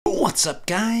What's up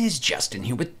guys, Justin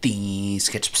here with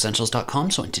TheSketchUpEssentials.com.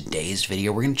 So in today's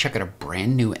video, we're going to check out a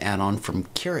brand new add-on from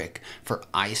Curic for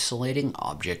isolating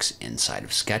objects inside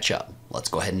of SketchUp. Let's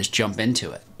go ahead and just jump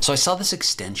into it. So I saw this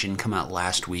extension come out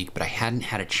last week, but I hadn't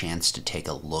had a chance to take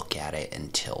a look at it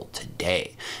until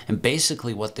today. And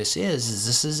basically what this is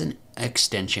this is an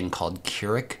extension called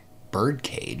Curic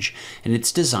Birdcage, and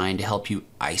it's designed to help you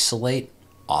isolate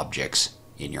objects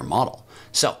in your model.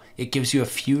 So it gives you a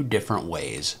few different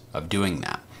ways of doing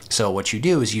that. So what you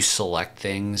do is you select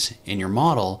things in your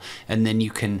model and then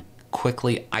you can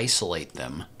quickly isolate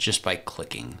them just by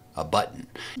clicking a button.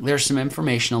 There's some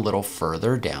information a little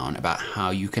further down about how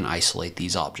you can isolate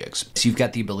these objects. So you've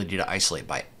got the ability to isolate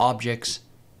by objects,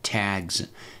 tags,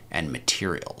 and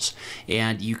materials.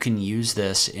 And you can use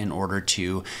this in order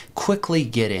to quickly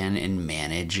get in and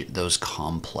manage those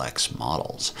complex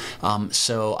models.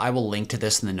 So I will link to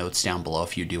this in the notes down below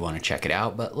if you do want to check it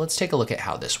out, but let's take a look at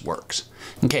how this works.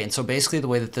 Okay, and so basically the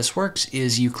way that this works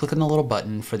is you click on the little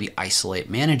button for the Isolate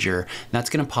Manager, and that's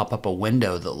going to pop up a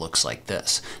window that looks like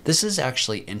this. This is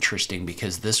actually interesting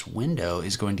because this window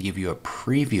is going to give you a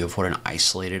preview of what an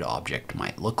isolated object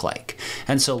might look like.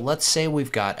 And so let's say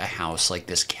we've got a house like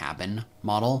this cabin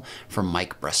model from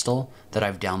Mike Bristol that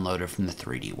I've downloaded from the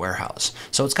 3D warehouse.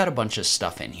 So it's got a bunch of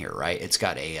stuff in here, right? It's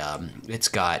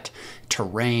got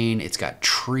terrain, it's got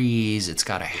trees, it's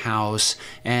got a house,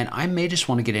 and I may just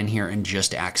want to get in here and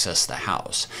just access the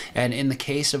house. And in the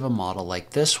case of a model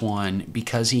like this one,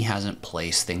 because he hasn't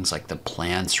placed things like the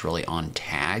plants really on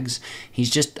tags,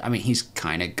 he's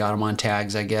kind of got them on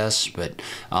tags, I guess, but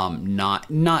not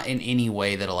in any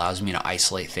way that allows me to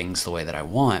isolate things the way that I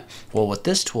want. Well, what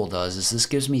this tool does is this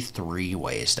gives me 3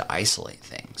 ways to isolate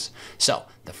things. So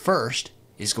the first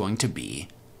is going to be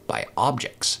by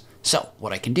objects. So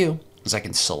what I can do is I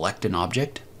can select an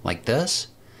object like this,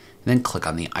 and then click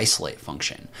on the isolate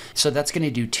function. So that's going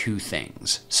to do 2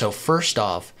 things. So first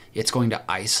off, it's going to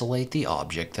isolate the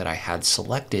object that I had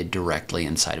selected directly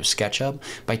inside of SketchUp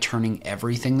by turning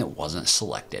everything that wasn't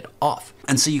selected off.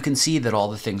 And so you can see that all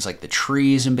the things like the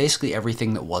trees and basically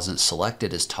everything that wasn't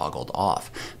selected is toggled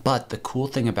off. But the cool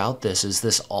thing about this is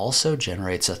this also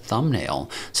generates a thumbnail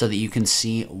so that you can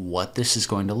see what this is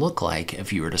going to look like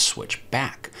if you were to switch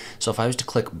back. So if I was to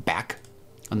click back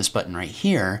on this button right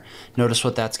here, notice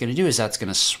what that's going to do is that's going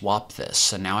to swap this.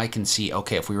 So now I can see,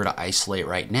 okay, if we were to isolate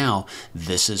right now,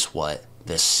 this is what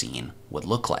this scene would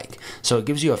look like. So it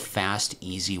gives you a fast,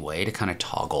 easy way to kind of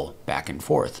toggle back and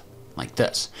forth like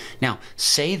this. Now,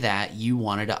 say that you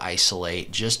wanted to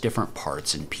isolate just different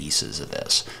parts and pieces of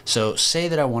this. So say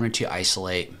that I wanted to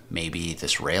isolate maybe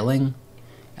this railing,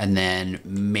 and then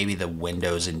maybe the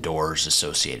windows and doors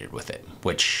associated with it,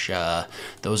 which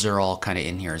those are all kind of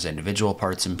in here as individual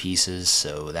parts and pieces,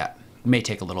 so that may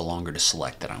take a little longer to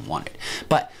select than I wanted.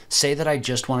 But say that I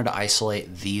just wanted to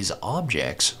isolate these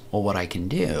objects. Well, what I can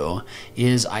do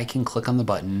is I can click on the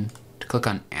button to click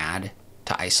on Add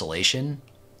to Isolation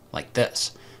like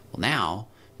this. Well, now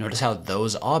notice how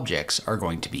those objects are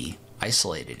going to be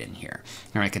isolated in here.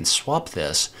 And I can swap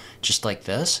this just like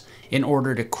this in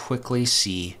order to quickly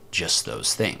see just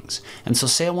those things. And so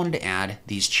say I wanted to add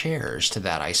these chairs to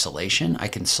that isolation, I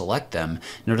can select them.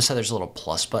 Notice how there's a little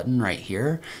plus button right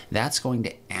here. That's going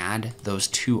to add those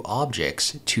 2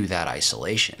 objects to that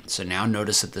isolation. So now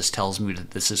notice that this tells me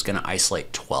that this is going to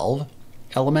isolate 12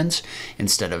 elements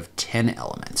instead of 10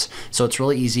 elements. So it's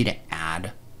really easy to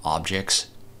add objects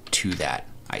to that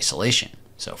isolation.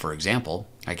 So for example,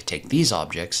 I could take these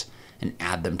objects and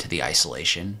add them to the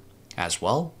isolation as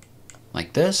well,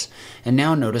 like this. And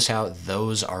now notice how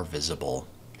those are visible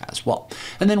as well.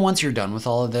 And then once you're done with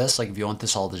all of this, like if you want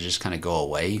this all to just kind of go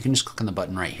away, you can just click on the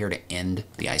button right here to end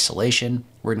the isolation.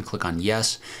 We're going to click on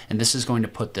yes, and this is going to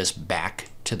put this back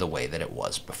to the way that it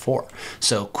was before.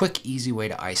 So quick, easy way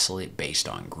to isolate based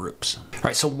on groups. All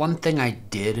right, so one thing I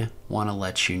did want to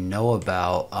let you know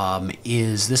about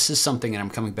is this is something that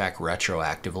I'm coming back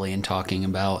retroactively and talking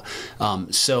about.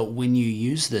 So when you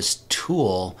use this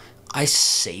tool, I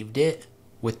saved it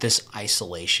with this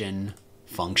isolation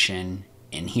function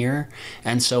in here.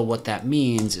 And so what that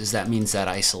means is that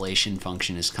isolation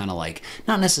function is kind of like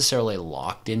not necessarily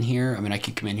locked in here. I mean, I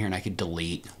could come in here and I could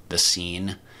delete the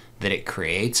scene that it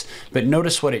creates, but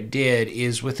notice what it did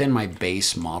is within my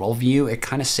base model view, it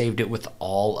kind of saved it with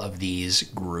all of these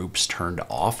groups turned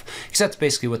off, because that's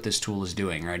basically what this tool is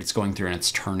doing, right? It's going through and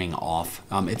it's turning off,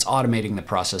 it's automating the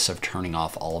process of turning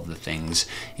off all of the things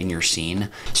in your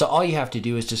scene. So all you have to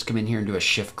do is just come in here and do a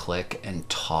shift click and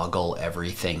toggle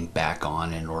everything back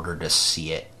on in order to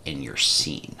see it in your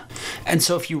scene. And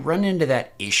so if you run into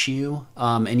that issue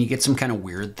and you get some kind of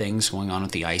weird things going on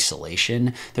with the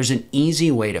isolation, there's an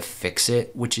easy way to fix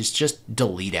it, which is just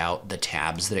delete out the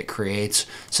tabs that it creates.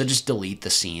 So just delete the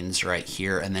scenes right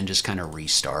here and then just kind of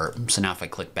restart. So now if I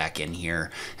click back in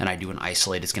here and I do an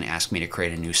isolate, it's going to ask me to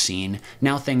create a new scene.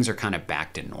 Now things are kind of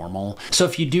back to normal. So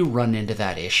if you do run into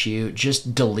that issue,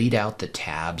 just delete out the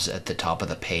tabs at the top of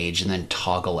the page and then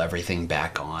toggle everything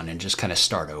back on and just kind of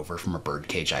start over from a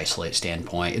Birdcage isolate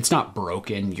standpoint. It's not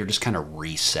broken, you're just kind of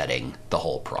resetting the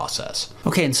whole process.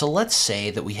 Okay, and so let's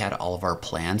say that we had all of our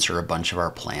plants or a bunch of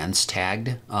our plants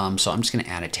tagged. So I'm just going to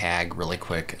add a tag really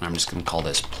quick and I'm just going to call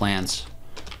this plants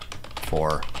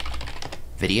for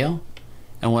video.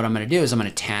 And what I'm going to do is I'm going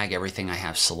to tag everything I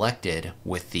have selected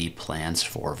with the plans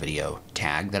for video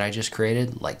tag that I just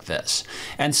created like this.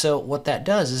 And so what that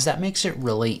does is that makes it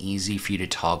really easy for you to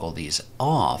toggle these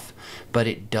off, but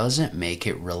it doesn't make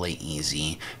it really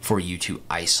easy for you to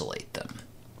isolate them.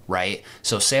 Right?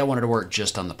 So say I wanted to work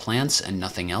just on the plants and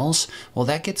nothing else. Well,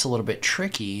 that gets a little bit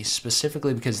tricky,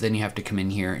 specifically because then you have to come in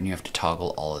here and you have to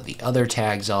toggle all of the other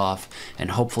tags off,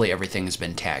 and hopefully everything has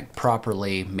been tagged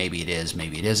properly. Maybe it is,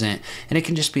 maybe it isn't, and it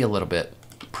can just be a little bit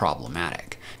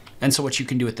problematic. And so what you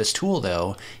can do with this tool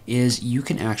though, is you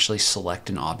can actually select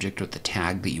an object with the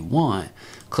tag that you want,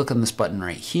 click on this button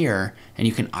right here, and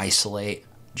you can isolate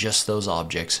just those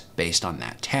objects based on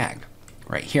that tag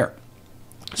right here.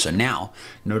 So now,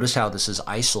 notice how this has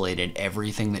isolated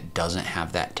everything that doesn't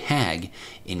have that tag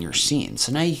in your scene.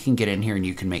 So now you can get in here and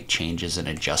you can make changes and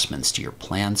adjustments to your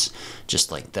plants just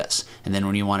like this. And then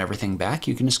when you want everything back,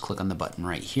 you can just click on the button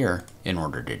right here in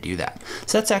order to do that.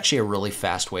 So that's actually a really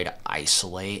fast way to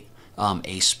isolate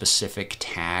a specific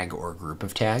tag or group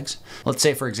of tags. Let's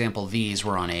say, for example, these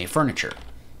were on a furniture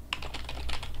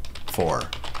for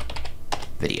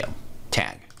video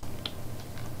tag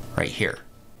right here.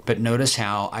 But notice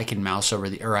how I can mouse over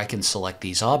or I can select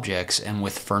these objects, and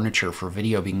with furniture for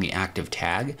video being the active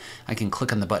tag, I can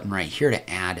click on the button right here to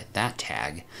add that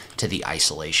tag to the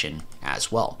isolation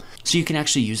as well. So you can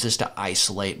actually use this to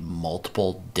isolate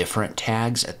multiple different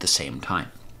tags at the same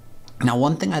time. Now,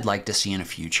 one thing I'd like to see in a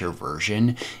future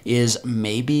version is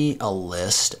maybe a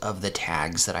list of the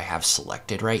tags that I have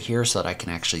selected right here so that I can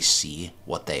actually see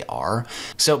what they are.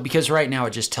 So because right now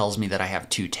it just tells me that I have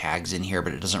 2 tags in here,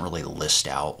 but it doesn't really list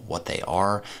out what they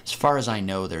are. As far as I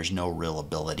know, there's no real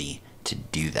ability to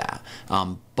do that.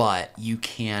 But you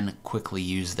can quickly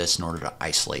use this in order to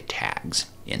isolate tags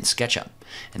in SketchUp.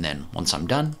 And then once I'm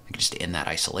done, I can just end that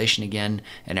isolation again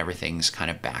and everything's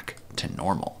kind of back to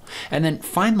normal. And then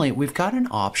finally, we've got an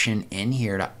option in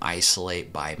here to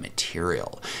isolate by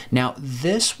material. Now,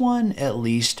 this one, at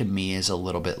least to me, is a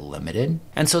little bit limited.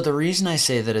 And so the reason I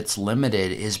say that it's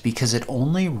limited is because it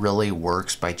only really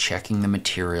works by checking the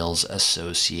materials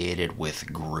associated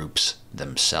with groups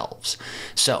themselves.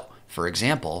 So, for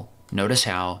example, notice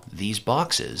how these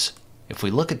boxes, if we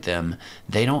look at them,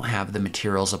 they don't have the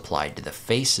materials applied to the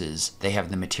faces, they have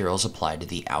the materials applied to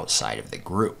the outside of the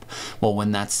group. Well,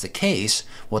 when that's the case,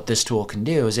 what this tool can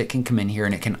do is it can come in here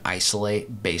and it can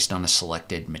isolate based on a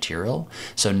selected material.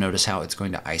 So notice how it's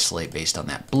going to isolate based on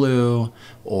that blue,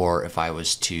 or if I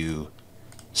was to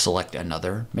select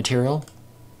another material,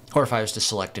 or if I was to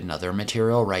select another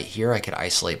material right here, I could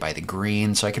isolate by the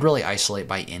green. So I could really isolate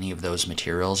by any of those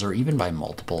materials or even by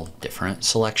multiple different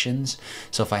selections.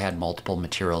 So if I had multiple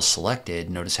materials selected,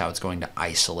 notice how it's going to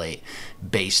isolate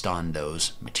based on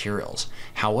those materials.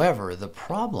 However, the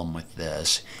problem with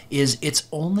this is it's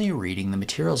only reading the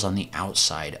materials on the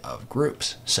outside of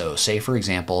groups. So say, for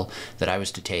example, that I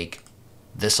was to take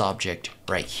this object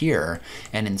right here,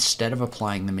 and instead of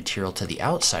applying the material to the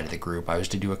outside of the group, I was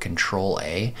to do a Control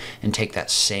A and take that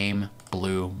same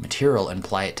blue material and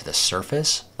apply it to the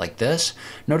surface like this.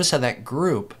 Notice how that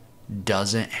group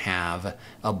doesn't have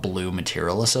a blue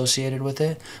material associated with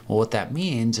it. Well, what that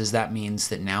means is that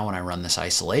now when I run this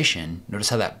isolation, notice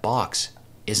how that box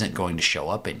isn't going to show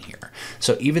up in here.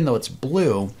 So even though it's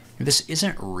blue, this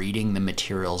isn't reading the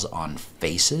materials on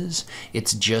faces,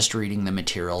 it's just reading the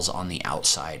materials on the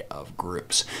outside of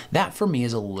groups. That for me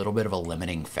is a little bit of a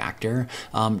limiting factor,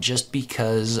 just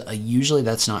because usually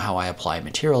that's not how I apply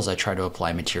materials. I try to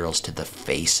apply materials to the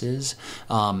faces.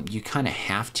 You kind of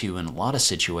have to in a lot of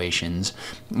situations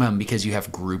because you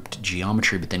have grouped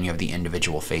geometry, but then you have the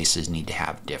individual faces need to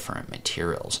have different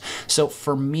materials. So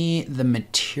for me, the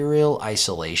material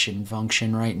isolation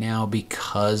function right now,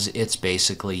 because it's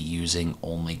basically using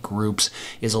only groups,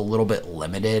 is a little bit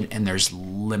limited, and there's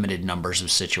limited numbers of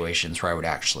situations where I would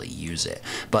actually use it.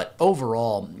 But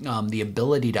overall, the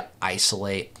ability to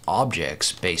isolate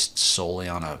objects based solely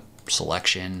on a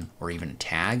selection or even a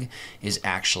tag is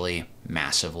actually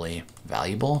massively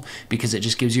valuable, because it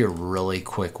just gives you a really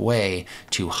quick way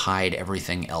to hide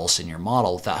everything else in your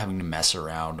model without having to mess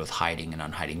around with hiding and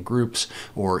unhiding groups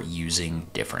or using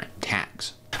different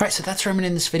tags. All right, so that's where I'm going to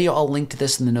end this video. I'll link to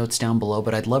this in the notes down below,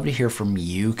 but I'd love to hear from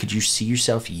you. Could you see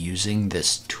yourself using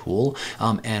this tool?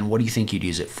 And what do you think you'd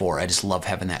use it for? I just love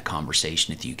having that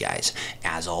conversation with you guys.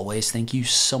 As always, thank you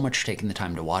so much for taking the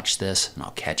time to watch this, and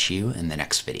I'll catch you in the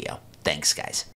next video. Thanks, guys.